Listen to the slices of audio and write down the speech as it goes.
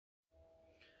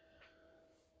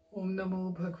Om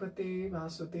Namo Bhagavate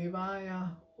Vasudevaya.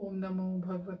 Om Namo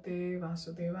Bhagavate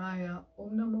Vasudevaya. Om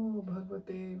Namo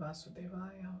Bhagavate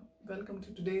Vasudevaya. Welcome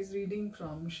to today's reading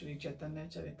from Shri Chaitanya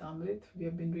Charitamrita. We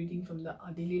have been reading from the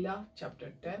Adi Lila,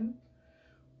 chapter 10,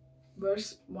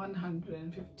 verse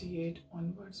 158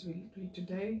 onwards. We'll read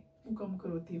today. Mukam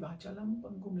karoti vachalam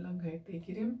pangum langhayate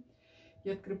girim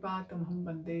yat kripatamham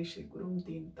bande Shri Gurum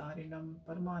Teen Tarinam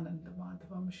Paramananda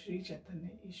Madhavam Shri Chaitanya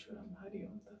Ishwaram Hari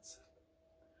Om Tat Sat.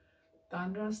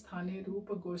 तानरा स्थाने रूप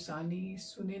गोसानी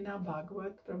सुनेना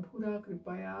भागवत प्रभुरा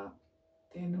कृपया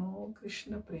तेनो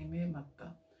कृष्ण प्रेमे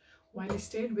मत्ता. While he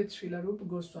stayed with Srila Rupa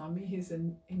Goswami, his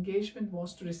engagement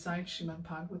was to recite Srimad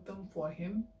Bhagavatam for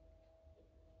him.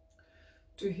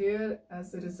 To hear,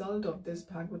 as the result of this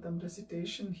Bhagavatam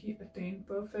recitation, he attained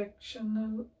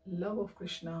perfectional love of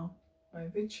Krishna, by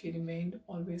which he remained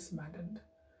always maddened.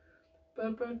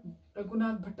 Purport: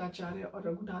 Raghunath Bhattacharya or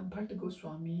Raghunath Bhatt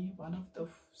Goswami, one of the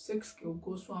 6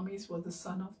 Goswamis, was the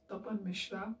son of Tapan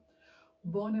Mishra,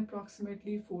 born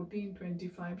approximately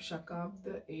 1425 Shakabd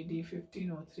AD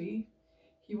 1503.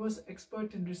 He was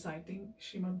expert in reciting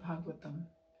Srimad Bhagavatam,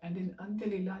 and in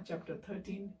Antyalila chapter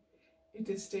 13, it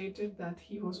is stated that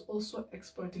he was also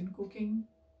expert in cooking.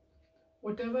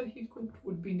 Whatever he cooked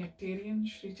would be nectarian.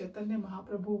 Sri Chaitanya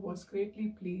Mahaprabhu was greatly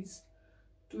pleased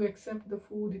to accept the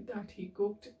food that he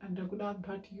cooked, and Raghunath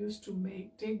Bhatt used to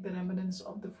take the remnants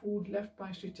of the food left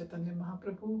by Sri Chaitanya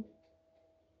Mahaprabhu.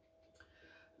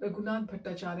 Raghunath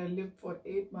Bhattacharya lived for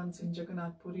 8 months in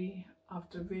Jagannath Puri,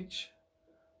 after which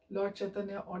Lord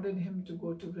Chaitanya ordered him to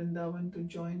go to Vrindavan to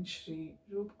join Sri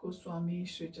Rupa Goswami.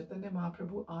 Sri Chaitanya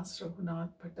Mahaprabhu asked Raghunath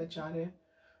Bhattacharya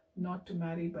not to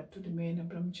marry but to remain a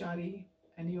brahmachari,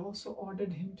 and he also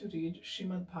ordered him to read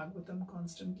Srimad Bhagavatam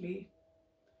constantly.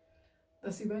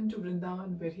 Thus he went to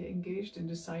Vrindavan, where he engaged in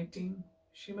reciting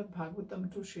Srimad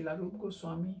Bhagavatam to Srila Rupa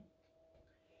Goswami.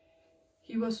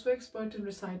 He was so expert in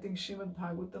reciting Srimad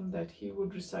Bhagavatam that he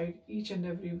would recite each and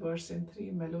every verse in 3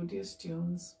 melodious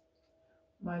tunes.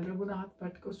 While Raghunath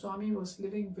Bhatt Goswami was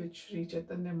living with Sri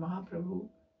Chaitanya Mahaprabhu,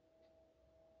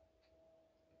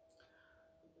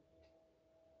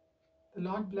 the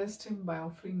Lord blessed him by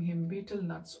offering him betel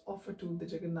nuts offered to the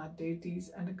Jagannath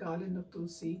deities and a garland of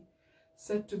tulsi,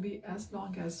 said to be as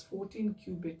long as 14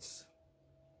 cubits.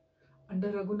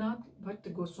 Under Raghunath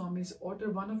Bhatt Goswami's order,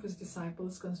 one of his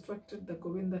disciples constructed the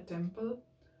Govinda temple.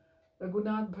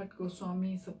 Raghunath Bhatt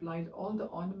Goswami supplied all the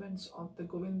ornaments of the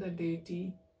Govinda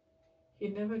deity. He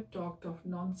never talked of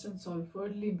nonsense or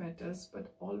worldly matters,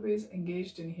 but always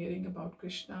engaged in hearing about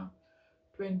Krishna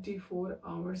 24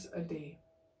 hours a day.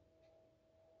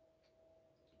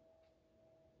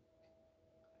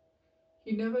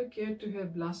 He never cared to hear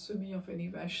blasphemy of any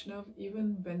Vaishnav,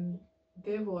 even when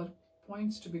there were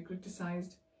points to be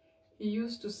criticized. He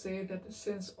used to say that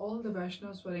since all the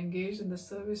Vaishnavas were engaged in the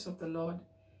service of the Lord,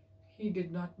 he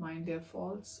did not mind their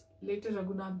faults. Later,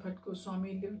 Raghunath Bhatt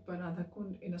Goswami lived by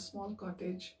Radhakund in a small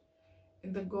cottage.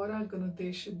 In the Gaura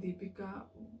Ganodesha Deepika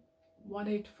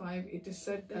 185, it is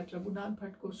said that Raghunath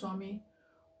Bhatt Goswami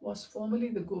was formerly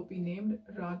the gopi named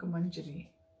Ragamanjari.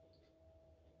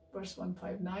 Verse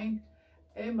 159.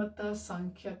 E mata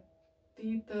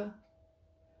sankhyatita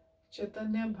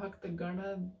Chaitanya Bhakta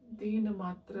Gana Deen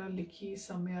Matra Likhi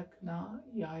Samyak Na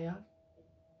Yaya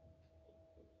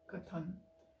Kathan.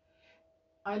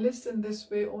 I list in this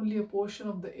way only a portion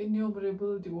of the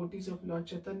innumerable devotees of Lord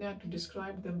Chaitanya. To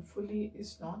describe them fully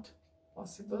is not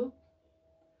possible.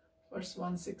 Verse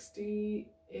 160.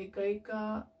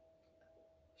 Ekaika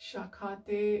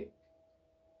Shakhate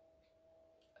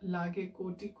Lage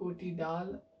Koti Koti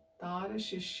Dal Tar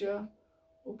Shishya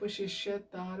Upashishya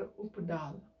Tar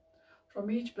Updal. From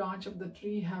each branch of the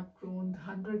tree have grown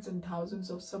hundreds and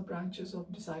thousands of sub-branches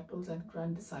of disciples and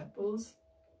grand disciples.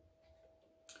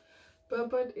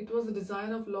 Purport: it was the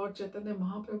desire of Lord Chaitanya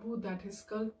Mahaprabhu that his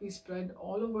cult be spread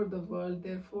all over the world.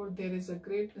 Therefore, there is a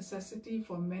great necessity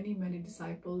for many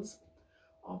disciples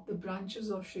of the branches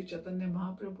of Sri Chaitanya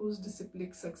Mahaprabhu's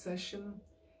disciplic succession.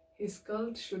 His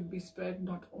cult should be spread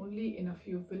not only in a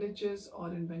few villages or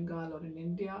in Bengal or in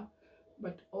India,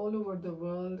 but all over the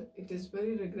world. It is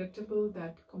very regrettable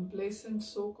that complacent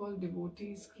so-called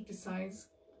devotees criticize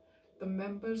the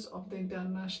members of the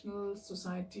International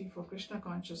Society for Krishna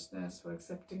Consciousness for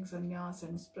accepting sannyas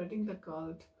and spreading the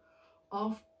cult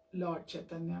of Lord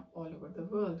Chaitanya all over the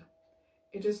world.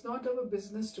 It is not our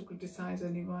business to criticize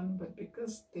anyone, but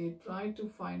because they try to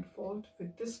find fault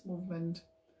with this movement,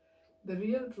 the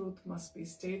real truth must be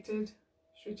stated.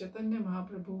 Sri Chaitanya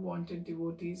Mahaprabhu wanted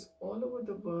devotees all over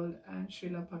the world, and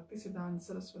Srila Bhaktisiddhanta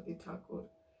Saraswati Thakur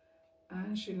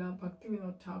and Srila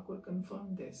Bhaktivinoda Thakur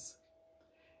confirmed this.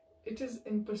 It is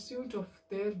in pursuit of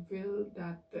their will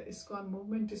that the ISKCON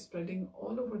movement is spreading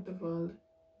all over the world.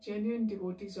 Genuine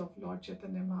devotees of Lord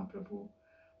Chaitanya Mahaprabhu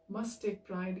must take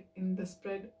pride in the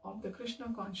spread of the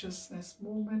Krishna consciousness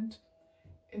movement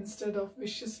instead of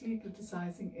viciously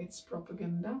criticizing its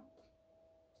propaganda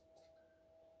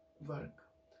work.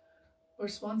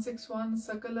 Verse 161,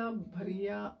 Sakala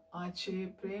Bhariya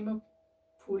Ache Prema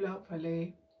Phula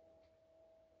Phale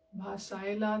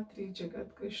Bhasaila Tri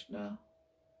Jagat Krishna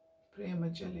Prema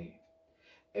Jale.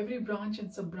 Every branch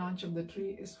and sub-branch of the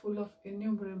tree is full of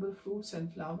innumerable fruits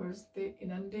and flowers. They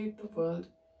inundate the world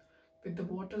with the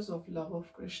waters of love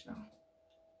of Krishna.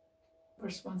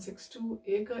 Verse 162,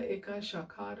 Eka Eka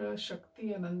Shakhara Shakti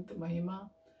Anant Mahima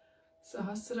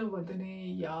Sahasra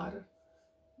Vadane Yar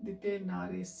Dite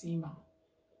Nare Sima.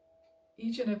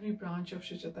 Each and every branch of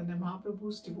Sri Chaitanya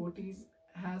Mahaprabhu's devotees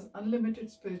has unlimited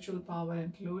spiritual power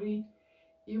and glory.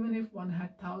 Even if one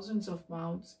had thousands of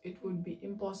mouths, it would be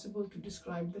impossible to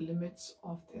describe the limits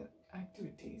of their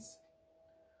activities.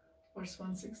 Verse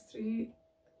 163,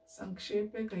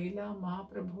 Sankshepe Kahila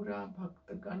Mahaprabhura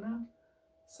Bhakta Gana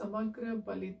Samagra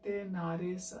Balite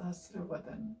Nare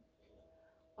Sahasravadan.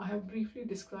 I have briefly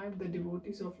described the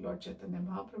devotees of Lord Chaitanya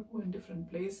Mahaprabhu in different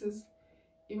places.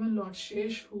 Even Lord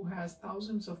Shesh, who has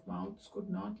thousands of mouths, could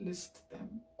not list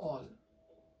them all.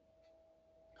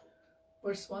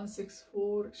 Verse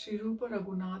 164, Shri Rupa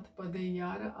Raghunath Pade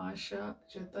Yara Asha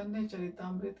Chaitanya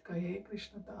Charitamrit Kahe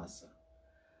Krishna Dasa.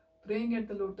 Praying at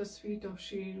the lotus feet of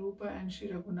Shri Rupa and Shri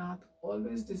Raghunath,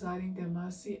 always desiring their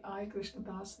mercy, I, Krishna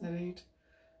Das, narrate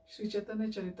Shri Chaitanya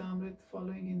Charitamrit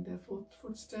following in their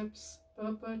footsteps.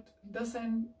 Purport, thus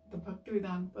end the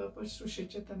Bhaktivedanta purports to Shri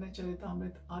Chaitanya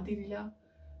Charitamrit Adi Lila,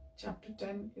 chapter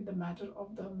 10, in the matter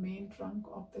of the main trunk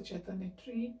of the Chaitanya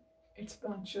tree, its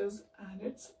branches and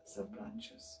its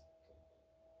sub-branches.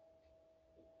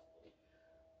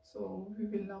 So we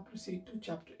will now proceed to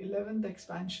chapter 11, the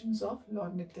expansions of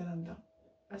Lord Nityananda.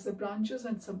 As the branches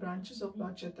and sub-branches of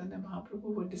Lord Chaitanya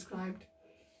Mahaprabhu were described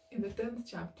in the 10th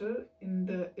chapter, in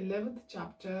the 11th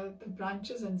chapter, the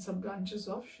branches and sub-branches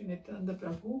of Sri Nityananda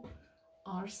Prabhu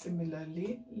are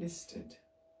similarly listed.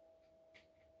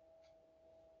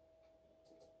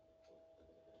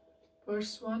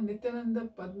 Verse 1, Nityananda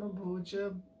Padma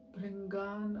Bhoja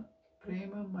Bhringan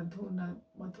Prema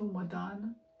Madhu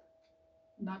Madan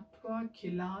Natva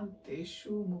Kilan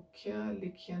Teshu Mukhya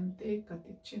Likhyante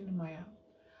Katichin Maya.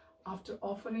 After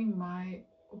offering my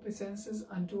obeisances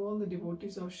unto all the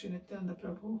devotees of Sri Nityananda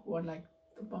Prabhu, who are like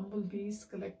the bumblebees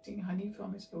collecting honey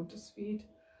from his lotus feet,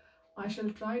 I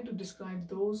shall try to describe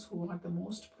those who are the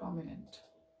most prominent.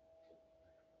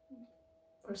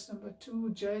 Verse number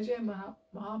 2, Jai Jai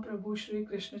Mahaprabhu Shri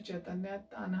Krishna Chaitanya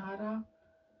Tanhara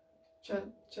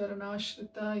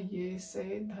Charanashrita Ye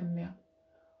Se Dhanya.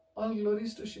 All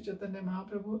glories to Shri Chaitanya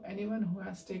Mahaprabhu. Anyone who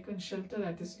has taken shelter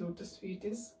at his lotus feet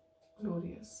is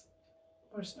glorious.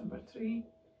 Verse number 3,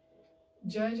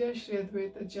 Jai Jai Shri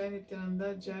Advaita Jai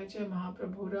Nityananda Jai Jai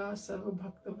Mahaprabhura Sarva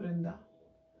Bhakta Vrinda.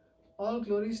 All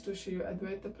glories to Shri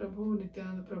Advaita Prabhu,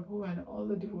 Nityananda Prabhu and all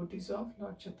the devotees of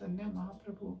Lord Chaitanya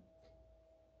Mahaprabhu.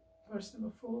 Verse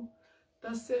number 4,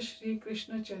 Tasya Shri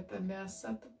Krishna Chaitanya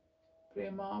Sat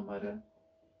Premamara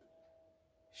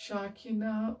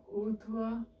Shakina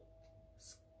Urdhva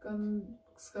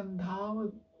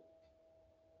Skandhav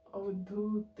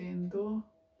Avdhu Tendo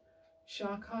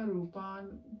Shakha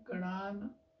Rupan Ganan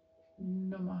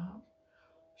Namaha.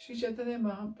 Shri Chaitanya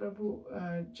Mahaprabhu,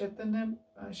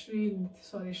 Shri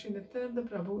Nityananda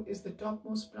Prabhu is the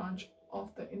topmost branch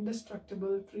of the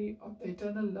indestructible tree of the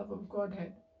eternal love of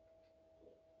Godhead.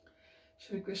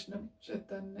 Shri Krishna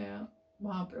Chaitanya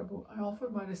Mahaprabhu, I offer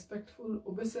my respectful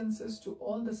obeisances to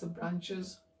all the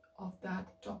sub-branches of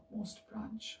that topmost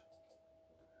branch.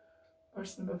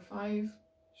 Verse number 5,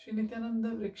 Shri Nityananda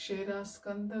Vrikshera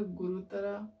Skanda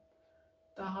Gurutara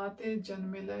Tahate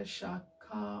Janmila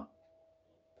Shakha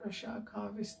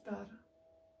Prashakha Vistar.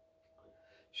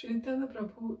 Shri Nityananda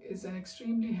Prabhu is an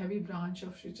extremely heavy branch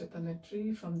of Shri Chaitanya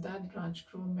tree. From that branch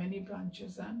grow many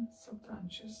branches and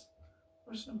sub-branches.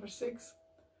 Verse number 6,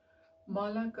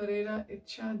 Mala Karera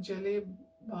Ichha Jale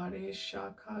Bhare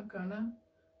Shakha Gana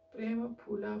Prema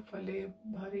Phula Phale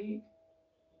Bhari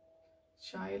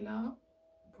Shaila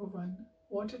Bhuvan.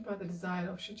 Watered by the desire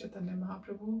of Shri Chaitanya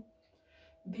Mahaprabhu,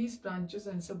 these branches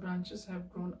and sub-branches have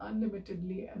grown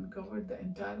unlimitedly and covered the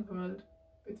entire world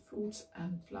with fruits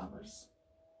and flowers.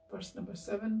 Verse number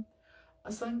 7,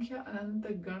 Asankhya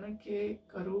Ananta Gana Ke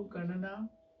Karu Ganana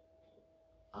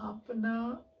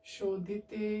Apna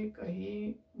Shodhite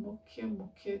Kahi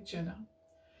Mukhya Jana.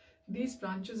 These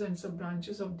branches and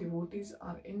sub-branches of devotees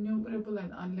are innumerable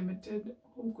and unlimited.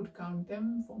 who could count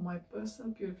them? For my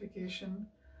personal purification,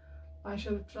 I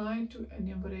shall try to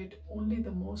enumerate only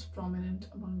the most prominent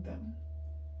among them.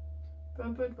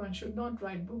 Purport: one should not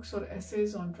write books or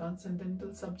essays on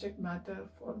transcendental subject matter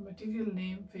for material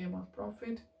name, fame, or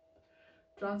profit.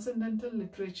 Transcendental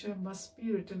literature must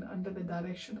be written under the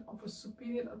direction of a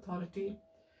superior authority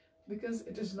because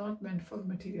it is not meant for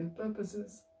material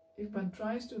purposes. If one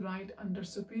tries to write under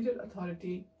superior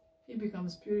authority, he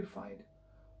becomes purified.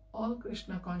 All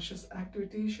Krishna conscious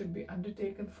activities should be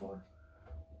undertaken for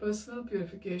personal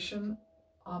purification,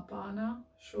 apana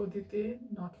shodhite,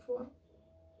 not for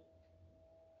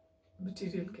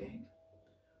material gain.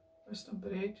 Verse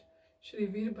number 8. Shri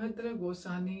Veerbhadra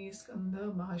Gosani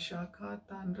Skandha Mahashakha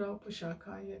Tanra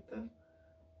Upashakayata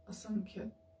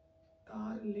Asankhya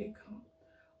Tar Lekha.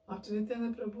 After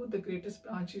Nityananda Prabhu, the greatest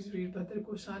branch is Veerbhadra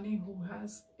Gosani, who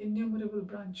has innumerable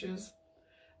branches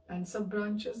and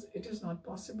sub-branches. It is not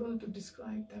possible to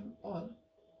describe them all.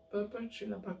 Purport: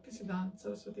 Srila Bhaktisiddhanta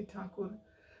Saraswati Thakur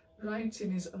writes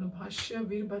in his Anubhashya,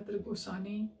 Veerbhadra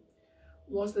Gosani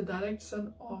was the direct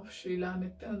son of Srila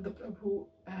Nityananda Prabhu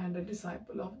and a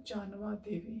disciple of Janava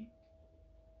Devi.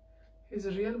 His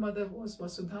real mother was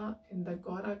Vasudha in the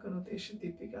Gaura Connotation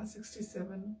Deepika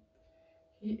 67.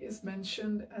 He is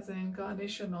mentioned as an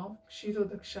incarnation of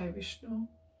Kshirodakshai Vishnu.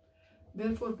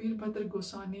 Therefore, Veerbhadra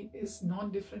Gosani is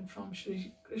not different from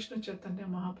Sri Krishna Chaitanya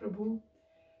Mahaprabhu.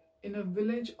 In a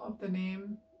village of the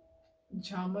name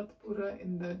Jhamatpura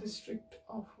in the district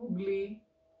of Hooghly,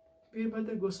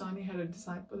 Veerbhadra Gosani had a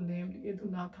disciple named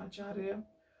Yadunath Acharya,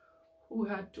 who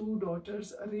had two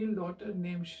daughters, a real daughter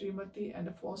named Srimati and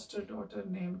a foster daughter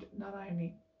named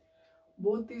Narayani.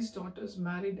 Both these daughters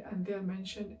married and they are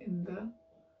mentioned in the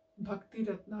Bhakti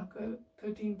Ratnakar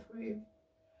 13th wave.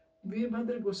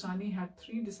 Veerbhadra Gosani had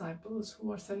three disciples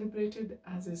who are celebrated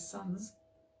as his sons,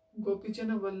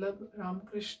 Gopijana Vallabh,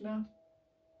 Ramakrishna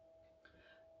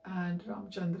and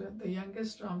Ramchandra. The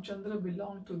youngest, Ramchandra,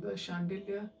 belonged to the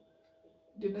Shandilya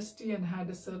dynasty and had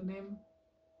a surname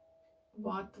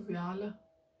Vatvyala.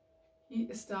 He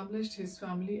established his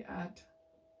family at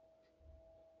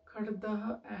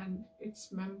Khaddaha and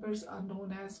its members are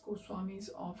known as Goswamis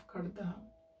of Khaddaha.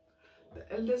 The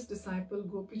eldest disciple,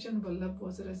 Gopichan Vallabh,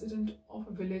 was a resident of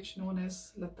a village known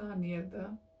as Lata near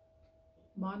the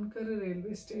Mankara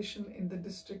railway station in the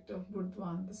district of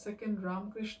Burdwan. The second,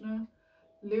 Ramakrishna,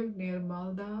 lived near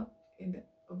Malda in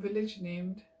a village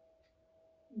named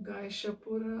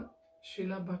Gaishapura.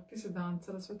 Srila Bhaktisiddhanta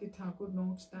Saraswati Thakur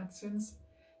notes that since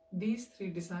these three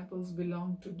disciples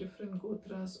belonged to different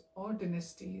gotras or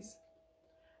dynasties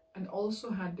and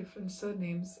also had different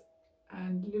surnames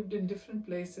and lived in different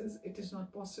places, it is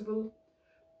not possible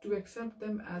to accept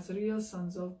them as real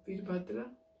sons of Veerbhadra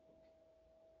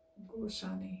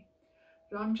Gosani.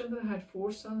 Ramchandra had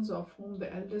four sons, of whom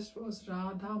the eldest was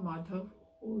Radha Madhav,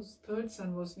 whose third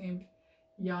son was named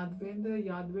Yadvendra.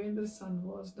 Yadvendra's son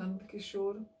was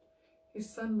Nandkishore.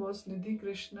 His son was Nidhi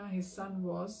Krishna. His son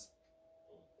was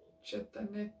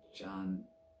Chaitanya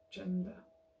Chanda.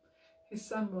 His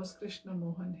son was Krishna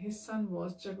Mohan. His son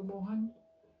was Jagmohan.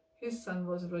 His son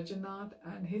was Rajanath,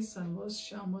 and his son was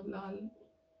Shyamalal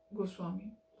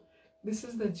Goswami. This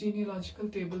is the genealogical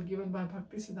table given by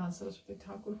Bhaktisiddhanta Saraswati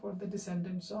Thakur for the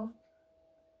descendants of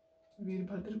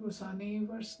Veerbhadra Gosani.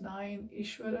 Verse 9.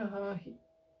 Ishwaraha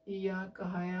iya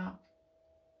kahaya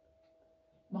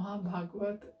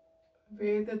Mahabhagvat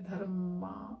Veda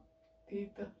Dharma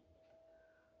Tita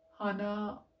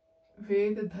Hana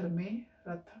Veda Dharme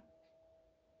Ratha.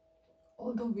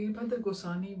 Although Veerbhadra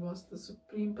Gosani was the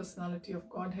Supreme Personality of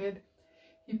Godhead,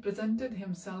 he presented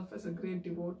himself as a great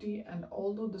devotee, and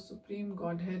although the Supreme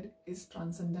Godhead is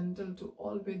transcendental to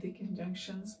all Vedic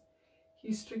injunctions,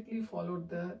 he strictly followed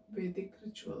the Vedic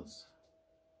rituals.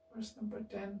 Verse number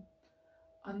 10.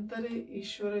 Antare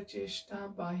Ishwara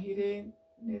Cheshta Bahire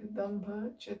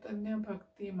Nirdambha Chaitanya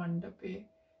Bhakti Mandape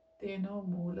Teno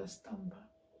Moola Stambha.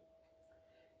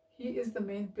 He is the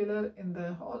main pillar in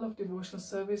the hall of devotional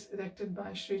service erected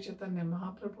by Sri Chaitanya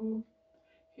Mahaprabhu.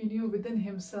 He knew within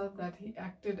himself that he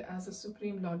acted as the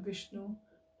Supreme Lord Vishnu,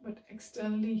 but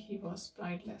externally he was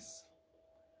prideless.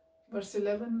 Verse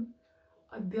 11.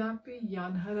 Adyapi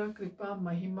Yanhara Kripa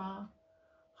Mahima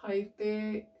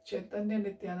Haite Chaitanya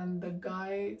Nityananda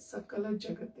Gai Sakala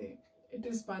Jagate. It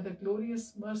is by the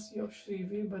glorious mercy of Sri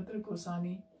Veerbhadra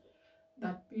Gosani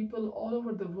that people all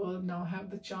over the world now have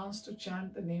the chance to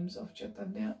chant the names of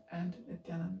Chaitanya and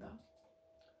Nityananda.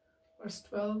 Verse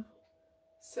 12.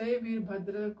 Se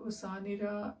Veerbhadra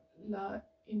Gosanira la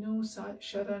inu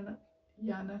sharan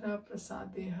yanara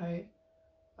prasade hai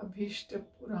abhishta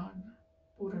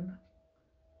purana.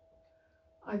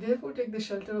 I therefore take the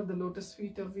shelter of the lotus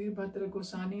feet of Veerbhadra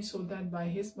Goswami so that by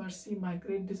his mercy my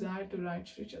great desire to write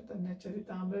Sri Chaitanya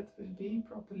Charitamrita will be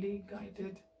properly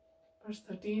guided. Verse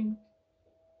 13.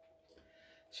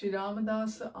 Shri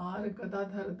Ramadas Ar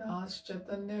Gadadhar Das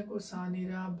Chaitanya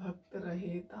Gosanira Bhakt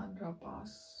Rahe Tanra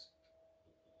Pas.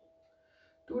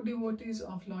 Two devotees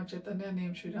of Lord Chaitanya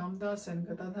named Shri Ramadas and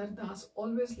Gadadhar Das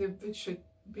always lived with Shri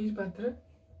Veerbhadra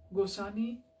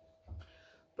Goswami.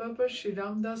 Purpose Shri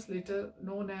Ramdas, later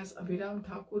known as Abhiram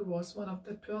Thakur, was one of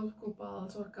the 12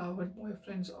 Gopals or cowherd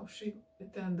boyfriends of Sri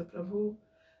Nityananda Prabhu.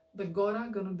 The Gaura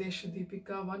Ganudesha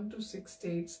Deepika 1-6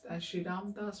 states that Shri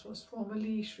Ramdas was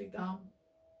formerly Shri Dam.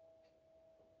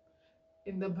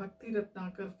 In the Bhakti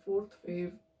Ratnakar 4th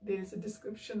wave, there is a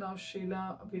description of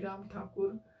Srila Abhiram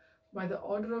Thakur. By the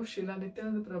order of Srila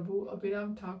Nityananda Prabhu,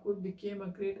 Abhiram Thakur became a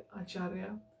great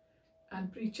acharya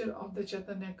and preacher of the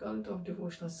Chaitanya cult of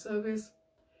devotional service.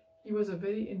 He was a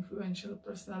very influential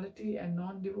personality and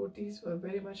non-devotees were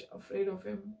very much afraid of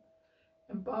him.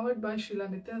 Empowered by Srila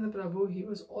Nityananda Prabhu, he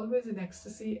was always in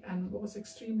ecstasy and was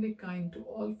extremely kind to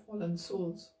all fallen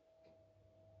souls.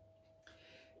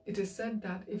 It is said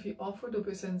that if he offered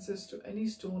obeisances to any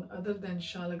stone other than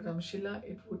Shalagram Shila,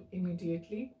 it would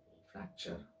immediately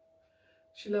fracture.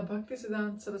 Srila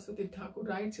Bhaktisiddhanta Saraswati Thakur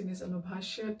writes in his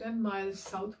Anubhashya, 10 miles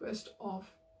southwest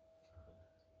of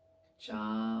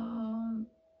Chanpa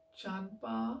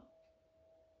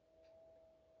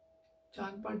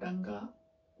Danga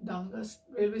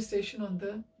railway station on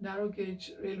the narrow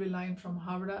gauge railway line from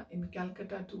Howrah in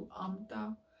Calcutta to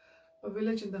Amta, a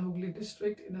village in the Hooghly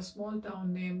district, in a small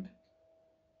town named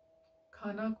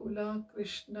Khanakula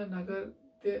Krishna Nagar,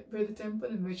 where the temple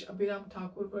in which Abhiram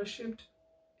Thakur worshipped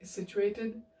is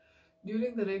situated.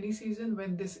 During the rainy season,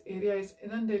 when this area is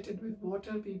inundated with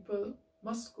water, people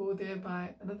must go there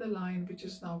by another line which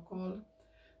is now called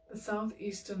the South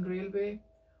Eastern Railway.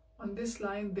 On this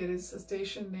line there is a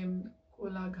station named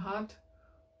Kolaghat,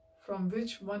 from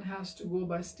which one has to go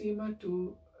by steamer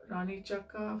to Rani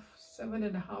Chakka.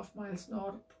 7.5 miles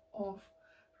north of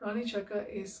Rani Chakka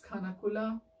is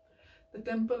Khanakula. The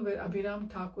temple where Abhiram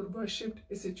Thakur worshipped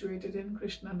is situated in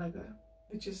Krishna Nagar,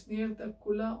 which is near the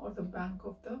Kula or the bank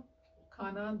of the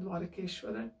Khana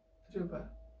Dwarakeshwara river.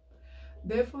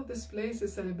 Therefore, this place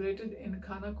is celebrated in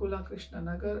Khanakula Krishna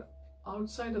Nagar.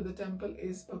 Outside of the temple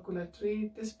is Bakula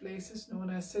tree. This place is known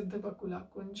as Siddha Bakula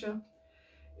Kunja.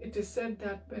 It is said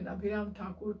that when Abhiram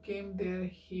Thakur came there,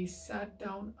 he sat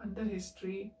down under this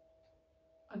tree.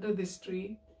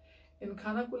 In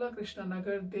Khanakula Krishna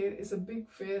Nagar, there is a big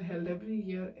fair held every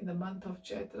year in the month of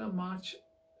Chaitra,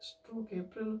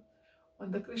 March/April,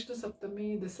 on the Krishna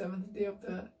Saptami, the 7th day of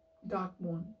the dark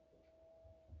moon.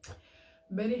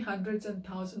 Many hundreds and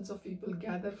thousands of people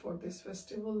gather for this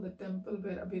festival. The temple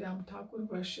where Abhiram Thakur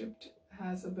worshipped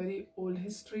has a very old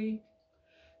history.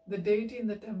 The deity in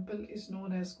the temple is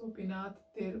known as Gopinath.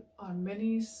 There are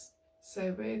many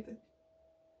Saivaid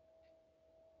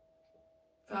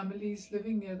families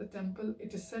living near the temple.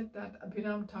 It is said that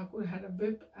Abhiram Thakur had a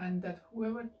whip and that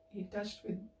whoever he touched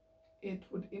with it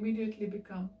would immediately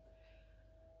become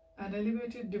an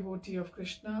elevated devotee of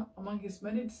Krishna. Among his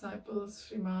many disciples,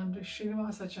 Sriman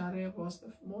Srinivasacharya was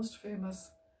the most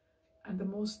famous and the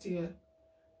most dear,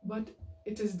 but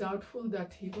it is doubtful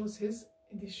that he was his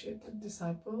initiated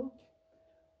disciple.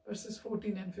 Verses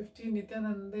 14 and 15.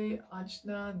 Nityanande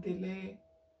ajna dile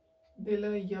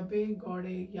yabe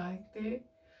gaude yaite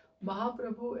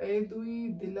Mahaprabhu e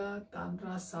dui dila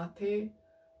tanra sathe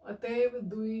atev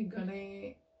dui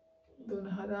gane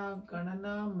Dunhara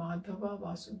Ganana Madhava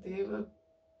Vasudeva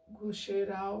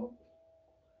Gosherao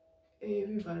E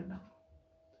Vivarna.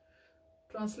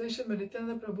 Translation: When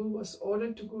Nityananda Prabhu was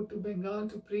ordered to go to Bengal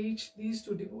to preach, these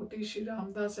two devotees, Shri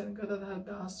Ramdas and Gadadhar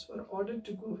Das, were ordered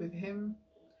to go with him.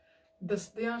 Thus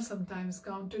they are sometimes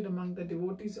counted among the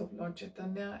devotees of Lord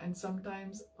Chaitanya and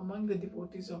sometimes among the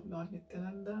devotees of Lord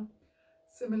Nityananda.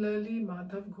 Similarly,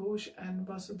 Madhav Ghosh and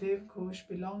Vasudev Ghosh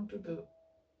belong to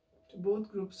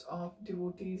both groups of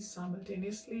devotees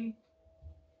simultaneously.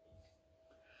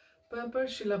 Purport: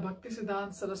 Srila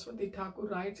Bhaktisiddhanta Saraswati Thakur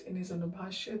writes in his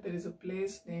Anubhashya, there is a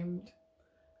place named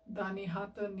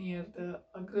Danihata near the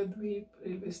Agradweep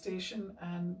railway station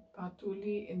and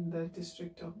Patuli in the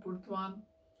district of Burdwan,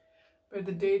 where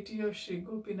the deity of Sri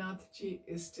Gopinath Ji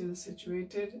is still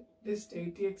situated. This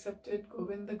deity accepted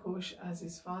Govinda Ghosh as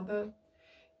his father.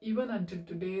 Even until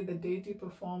today, the deity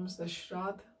performs the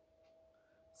Shraddh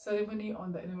ceremony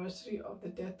on the anniversary of the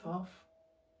death of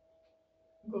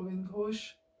Govind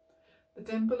Ghosh. The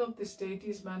temple of this deity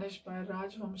is managed by a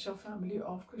Rajvamsha family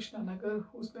of Krishnanagar,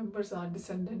 whose members are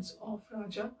descendants of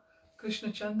Raja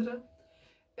Krishna Chandra.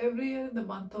 Every year in the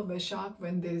month of Vaishak,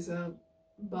 when there is a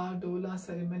Bardola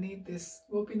ceremony, this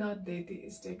Gopinath deity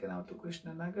is taken out to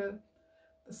Krishna Nagar.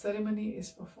 The ceremony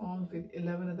is performed with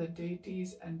 11 other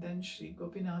deities, and then Sri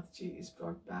Gopinath Ji is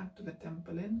brought back to the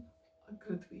temple in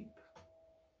Agradweep.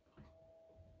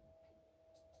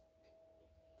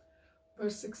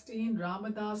 Verse 16,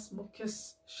 Ramadas Mukhya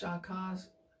Shakha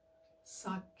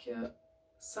Sakhya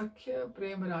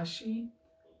Prem Rashi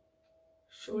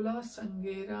Shola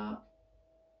Sangera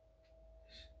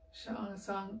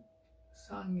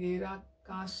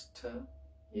Kastha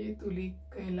Ye Tuli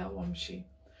Kaila Vamshi.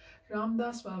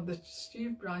 Ramdas, one of the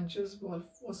chief branches,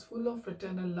 was full of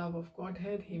fraternal love of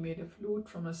Godhead. He made a flute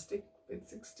from a stick with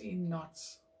 16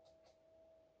 knots.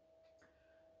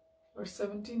 Verse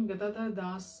 17, Gadadhar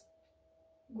Das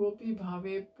Gopi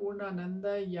Bhave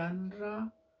Purnananda Yanra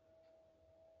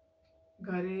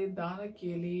Gare Dana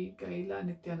Keli Kaila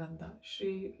Nityananda.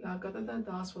 Sri Gadadhar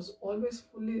Das was always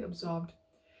fully absorbed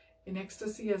in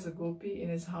ecstasy as a gopi. In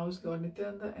his house, Lord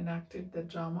Nityananda enacted the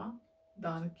drama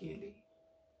Dana Keli.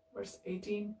 Verse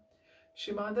 18,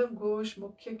 Shrimadav Ghosh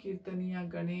Mukhya Kirtaniya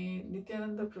Gane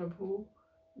Nityananda Prabhu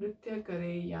Nritya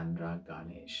Kare Yanra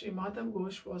Gane. Shrimadav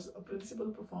Ghosh was a principal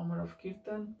performer of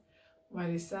Kirtan. While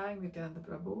he sang, Nityananda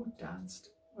Prabhu danced.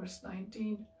 Verse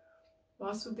 19,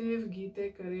 Vasudev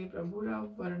Gite Kare Prabhura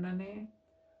Varnane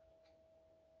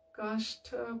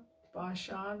Kashtha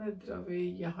Pashana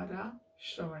Drave Yahara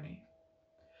Shravane.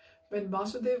 When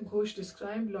Vasudev Ghosh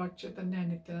described Lord Chaitanya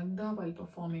and Nityananda while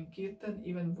performing Kirtan,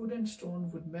 even wood and stone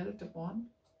would melt upon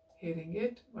hearing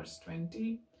it. Verse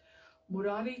 20,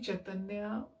 Murari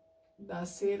Chaitanya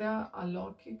Dasera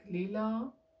Alaukik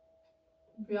Lila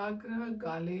Vyagra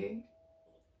Gale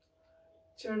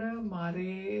Chada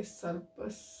Mare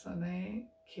Sarpasane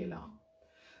Khela.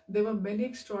 There were many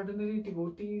extraordinary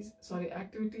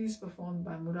activities performed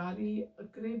by Murari, a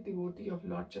great devotee of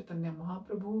Lord Chaitanya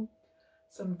Mahaprabhu.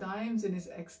 Sometimes in his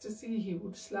ecstasy he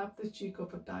would slap the cheek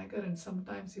of a tiger, and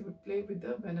sometimes he would play with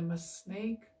a venomous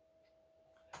snake.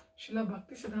 Srila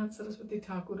Bhaktisiddhanta Saraswati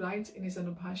Thakur writes in his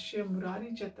Anubhashya,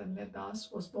 Murari Chaitanya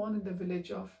Das was born in the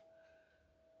village of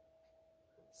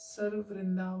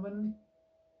Sarvrindavan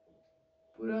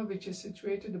Pura, which is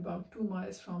situated about 2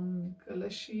 miles from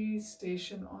Kalashi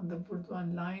station on the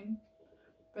Burdwan line.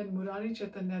 When Murari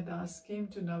Chaitanya Das came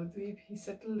to Navadvip, he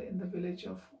settled in the village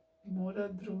of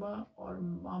Moradruma or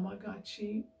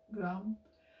Mamagachi Gram.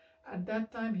 At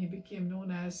that time, he became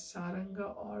known as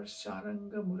Saranga or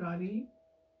Sharanga Murari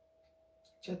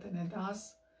Chaitanya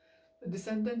Das. The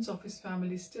descendants of his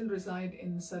family still reside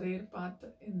in Sarer Pat.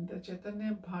 In the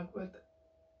Chaitanya Bhagavat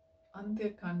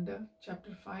Antya Kanda,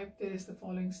 chapter 5, there is the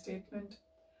following statement.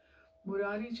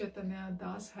 Murari Chaitanya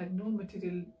Das had no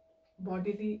material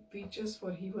bodily features,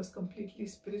 for he was completely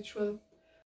spiritual.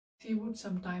 He would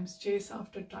sometimes chase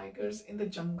after tigers in the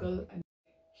jungle, and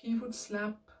he would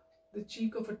slap the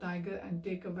cheek of a tiger and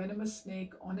take a venomous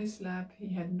snake on his lap. He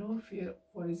had no fear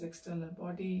for his external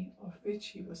body, of which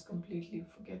he was completely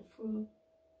forgetful.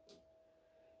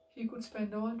 He could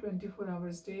spend all 24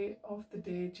 hours of the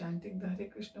day chanting the Hare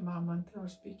Krishna Mahamantra or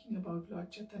speaking about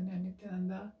Lord Chaitanya and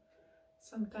Nityananda.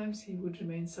 Sometimes he would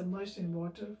remain submerged in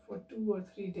water for 2 or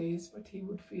 3 days, but he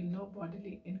would feel no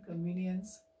bodily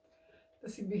inconvenience.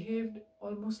 Thus he behaved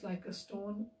almost like a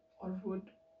stone or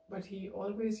wood, but he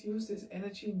always used his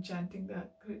energy in chanting the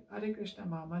Hare Krishna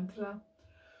Mahamantra.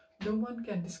 No one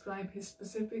can describe his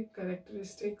specific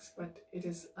characteristics, but it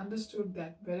is understood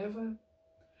that wherever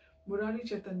Murari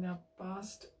Chaitanya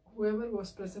passed, whoever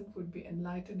was present would be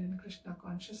enlightened in Krishna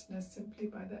consciousness simply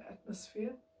by the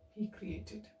atmosphere he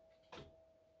created.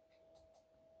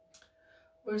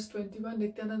 Verse 21,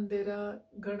 Nityanandera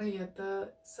Ganayata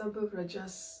Sab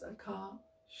Vrajasakha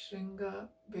Shringa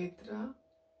Vetra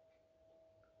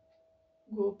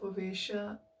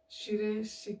Gopavesha Shire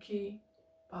Sikhi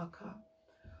Pakha.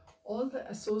 All the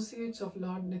associates of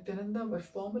Lord Nityananda were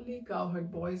formerly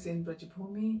cowherd boys in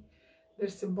Brajabhumi. Their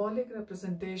symbolic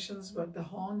representations were the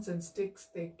horns and sticks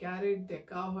they carried, their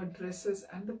cowherd dresses,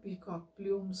 and the peacock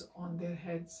plumes on their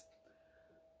heads.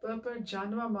 Purport: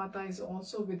 Janva Mata is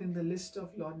also within the list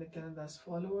of Lord Nityananda's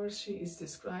followers. She is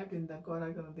described in the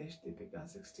Gaura Ganadesh Deepika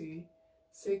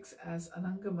 66 as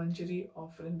Ananga Manjari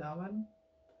of Vrindavan.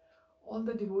 All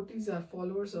the devotees are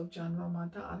followers of Janva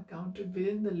Mata are counted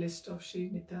within the list of Sri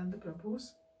Nityananda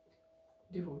Prabhu's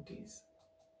devotees.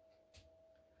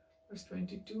 Verse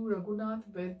 22, Raghunath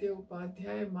Vaidya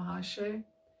Upadhyay Mahashay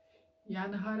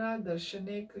Yanhara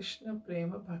Darshane Krishna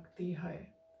Prema Bhakti Hai.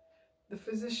 The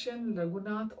physician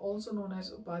Raghunath, also known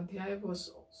as Upadhyay,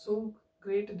 was so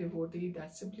great a devotee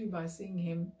that simply by seeing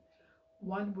him,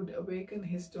 one would awaken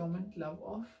his dormant love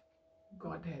of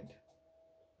Godhead.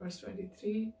 Verse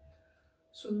 23.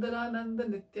 Sundarananda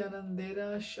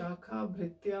Nityanandera Shakha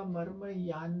Bhritya Marma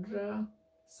Yanra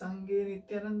Sange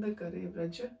Nityananda Kare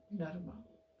Vraja Narma.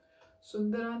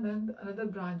 Sundaranand, another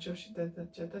branch of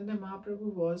Chaitanya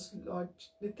Mahaprabhu, was Lord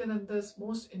Nityananda's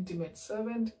most intimate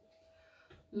servant.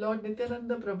 Lord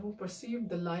Nityananda Prabhu perceived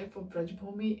the life of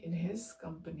Brajbhumi in his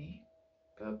company.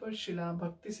 Purport: Srila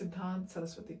Bhakti Siddhanta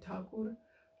Saraswati Thakur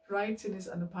writes in his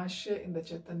Anubhashya in the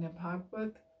Chaitanya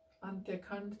Bhagavat,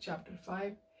 Antyakhand, chapter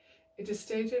 5, it is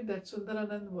stated that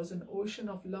Sundaranand was an ocean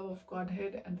of love of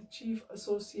Godhead and the chief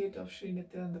associate of Sri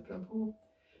Nityananda Prabhu.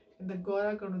 In the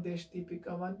Gaura Ganudesh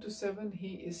Deepika 1-7,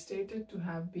 he is stated to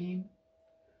have been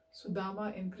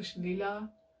Sudama in Krishna lila.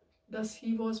 Thus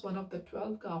he was one of the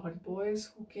 12 cowherd boys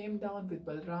who came down with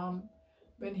Balram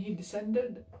when he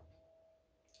descended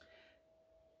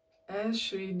as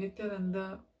Sri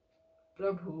Nityananda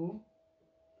Prabhu.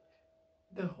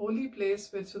 The holy place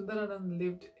where Sundaranand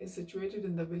lived is situated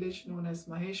in the village known as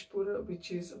Maheshpur, which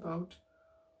is about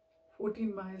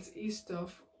 14 miles east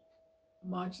of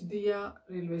Majdiya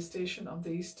railway station of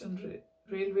the Eastern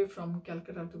Railway from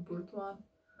Calcutta to Burdwan.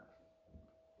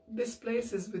 This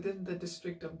place is within the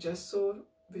district of Jessore,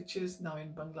 which is now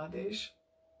in Bangladesh.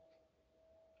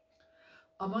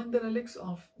 Among the relics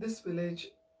of this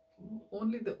village,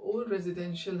 only the old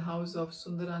residential house of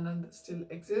Sundaranand still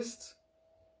exists.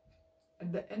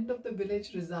 At the end of the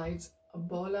village resides a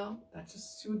Bola, that's a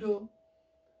pseudo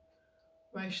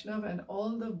Vaishnav, and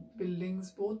all the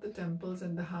buildings, both the temples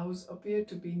and the house, appear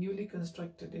to be newly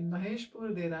constructed. In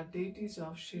Maheshpur, there are deities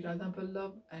of Sri Radha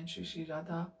Vallabh and Sri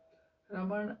Radha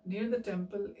Raman. Near the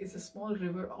temple is a small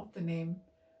river of the name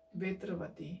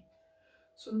Vetravati.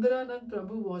 Sundaranand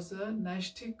Prabhu was a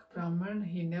Naishtik Brahman.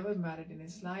 He never married in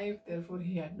his life, therefore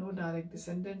he had no direct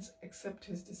descendants except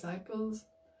his disciples.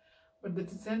 But the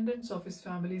descendants of his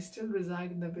family still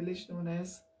reside in the village known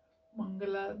as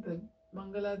Mangala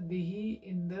Dihi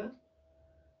in the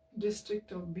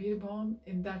district of Birbhum.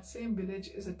 In that same village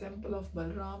is a temple of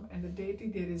Balram, and the deity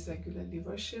there is regularly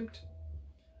worshipped.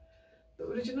 The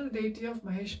original deity of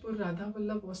Maheshpur, Radha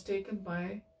Vallabh, was taken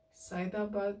by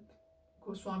Saidabad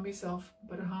Goswamis of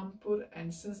Barhampur,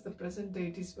 and since the present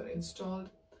deities were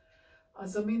installed, a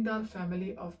Zamindar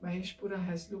family of Maheshpura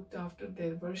has looked after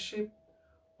their worship.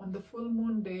 On the full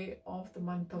moon day of the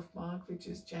month of Magh, which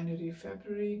is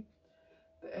January-February,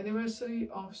 the anniversary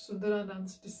of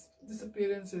Sundaranand's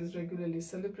disappearance is regularly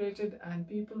celebrated, and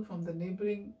people from the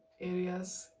neighboring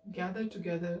areas gather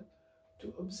together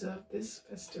to observe this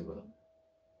festival.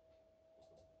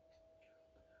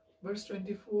 Verse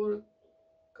 24.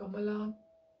 Kamala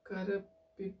Kar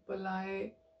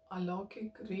Pipalai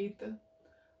Alaukik Rita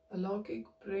Alaukik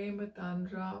Prem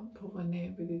Tanra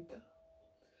Bhuvane Vidita.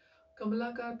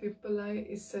 Kamalakar Pipalai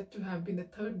is said to have been the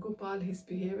third Gopal. His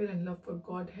behavior and love for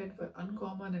Godhead were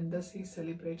uncommon, and thus he is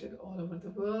celebrated all over the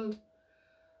world.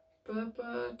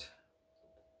 Purport: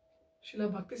 Srila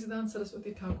Bhaktisiddhanta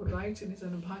Saraswati Thakur writes in his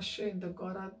Anubhashya in the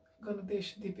Gaura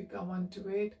Ganudesh Deepika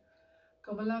 1-8,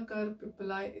 Kamalakar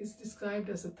Pipalai is described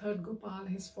as the third Gopal.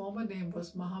 His former name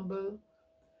was Mahabal.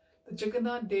 The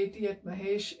Jagannath deity at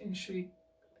Mahesh in Sri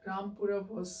Rampura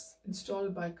was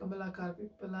installed by Kamalakar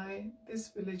Pipalai. This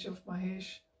village of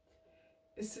Mahesh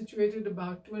is situated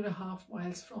about 2.5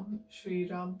 miles from Sri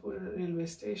Rampura railway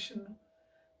station.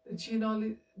 The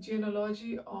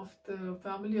genealogy of the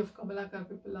family of Kamalakar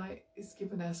Pipalai is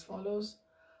given as follows.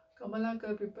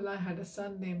 Kamalakar Pipalai had a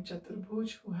son named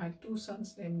Chaturbhuj, who had 2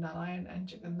 sons named Narayan and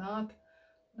Jagannath.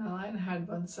 Narayan had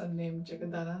one son named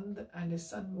Jagadanand, and his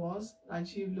son was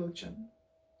Rajiv Lochan.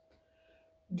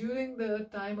 During the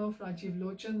time of Rajiv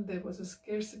Lochan, there was a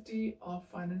scarcity of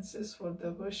finances for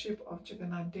the worship of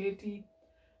Jagannath deity,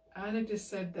 and it is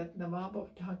said that Nawab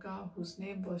of Dhaka, whose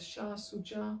name was Shah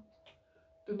Suja,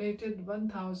 donated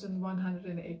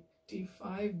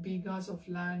 1,185 bighas of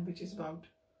land, which is about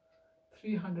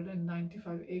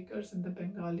 395 acres, in the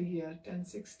Bengali year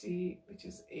 1060, which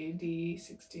is AD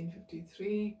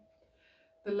 1653.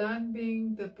 The land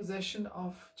being the possession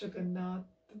of Jagannath,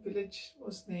 the village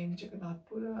was named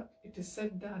Jagannathpura. It is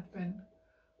said that when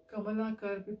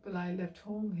Kamalakar Pipalai left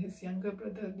home, his younger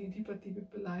brother Nidhipati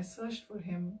Pipalai searched for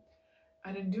him,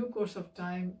 and in due course of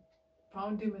time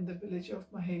found him in the village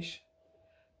of Mahesh.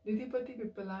 Nidhipati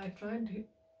Pipalai tried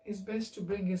his best to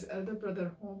bring his elder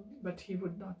brother home, but he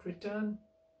would not return.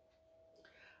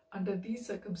 Under these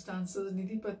circumstances,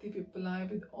 Nidhipati Pipalai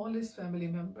with all his family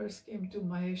members came to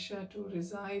Mahesha to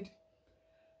reside.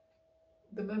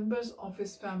 The members of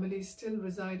his family still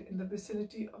reside in the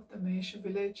vicinity of the Mahesha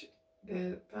village.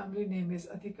 Their family name is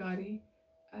Adhikari,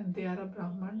 and they are a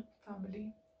Brahman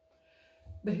family.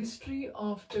 The history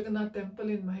of Jagannath temple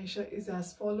in Mahesha is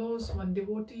as follows. One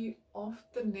devotee of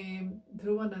the name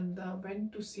Dhruvananda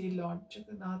went to see Lord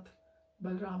Jagannath,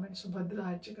 Balram and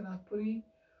Subhadra at Jagannath Puri,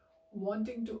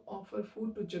 wanting to offer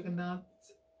food to Jagannath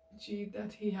ji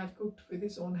that he had cooked with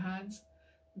his own hands.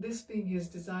 This being his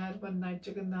desire, one night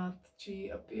Jagannath ji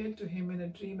appeared to him in a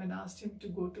dream and asked him to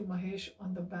go to Mahesh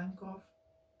on the bank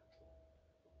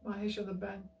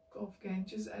of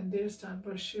Ganges and there start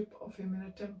worship of him in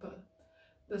a temple.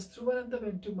 Thus Dhruvananda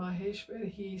went to Mahesh, where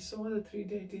he saw the three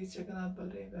deities Jagannath,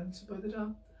 Baldev and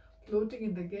Subhadra floating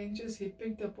in the Ganges. He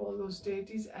picked up all those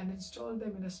deities and installed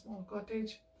them in a small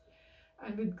cottage,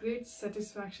 and with great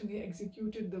satisfaction he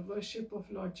executed the worship of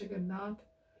Lord Jagannath.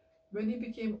 When he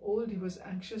became old, he was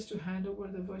anxious to hand over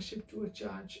the worship to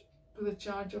the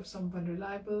charge of someone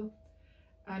reliable,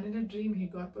 and in a dream he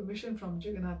got permission from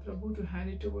Jagannath Prabhu to hand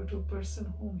it over to a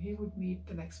person whom he would meet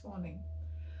the next morning.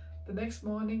 The next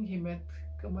morning he met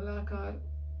Kamalakar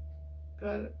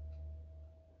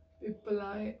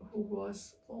Pippalai, who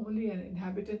was formerly an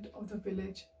inhabitant of the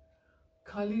village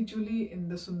Khalijuli in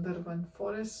the Sundarban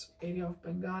forest area of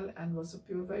Bengal and was a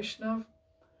pure Vaishnav,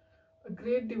 a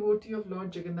great devotee of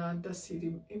Lord Jagannath. Thus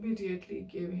he immediately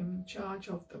gave him charge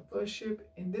of the worship.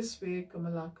 In this way,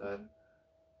 Kamalakar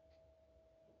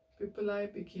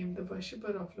Pippalai became the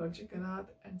worshipper of Lord Jagannath,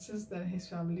 and since then his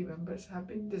family members have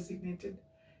been designated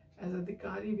as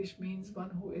Adhikari, which means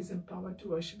one who is empowered to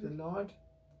worship the Lord.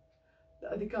 The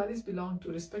Adhikaris belong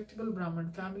to respectable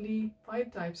Brahman family.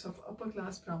 5 types of upper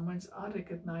class Brahmans are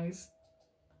recognized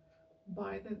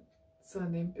by the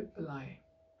surname Pippalai.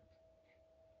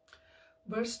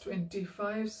 Verse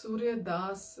 25. Surya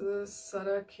Das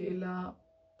Sarakhela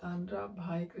Tanra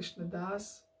Bhai Krishna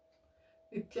Das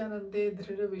Nityanande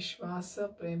Dhrida Vishwasa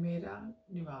Premera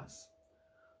Nivas.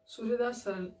 Suryadas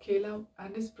Sarakhela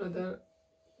and his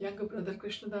younger brother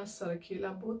Krishnadas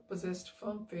Sarakhela both possessed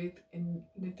firm faith in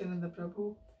Nityananda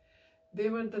Prabhu. They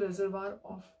were the reservoir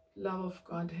of love of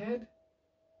Godhead.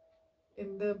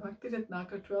 In the Bhakti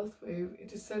Ratnakar 12th wave,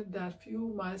 it is said that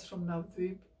few miles from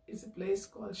Navadvip is a place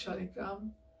called Shaligram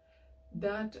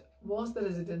that was the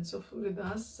residence of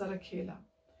Suryadas Sarakhela.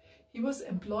 He was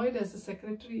employed as a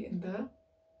secretary in the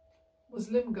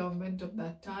Muslim government of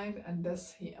that time, and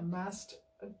thus he amassed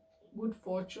a good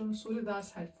fortune.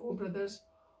 Suryadas had 4 brothers,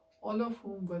 all of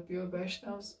whom were pure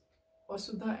Vaishnavas.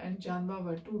 Vasudha and Janva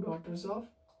were 2 daughters of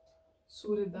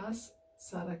Suryadas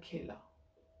Sarakhela.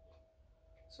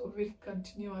 So we'll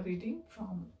continue our reading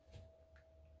from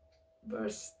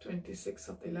verse 26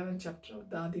 of the 11th chapter of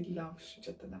the Adi Lila of Sri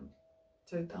Chaitanya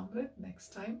Charitamrita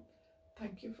next time.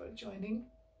 Thank you for joining.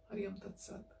 Hari Om Tat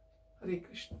Sat. Hare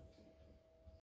Krishna.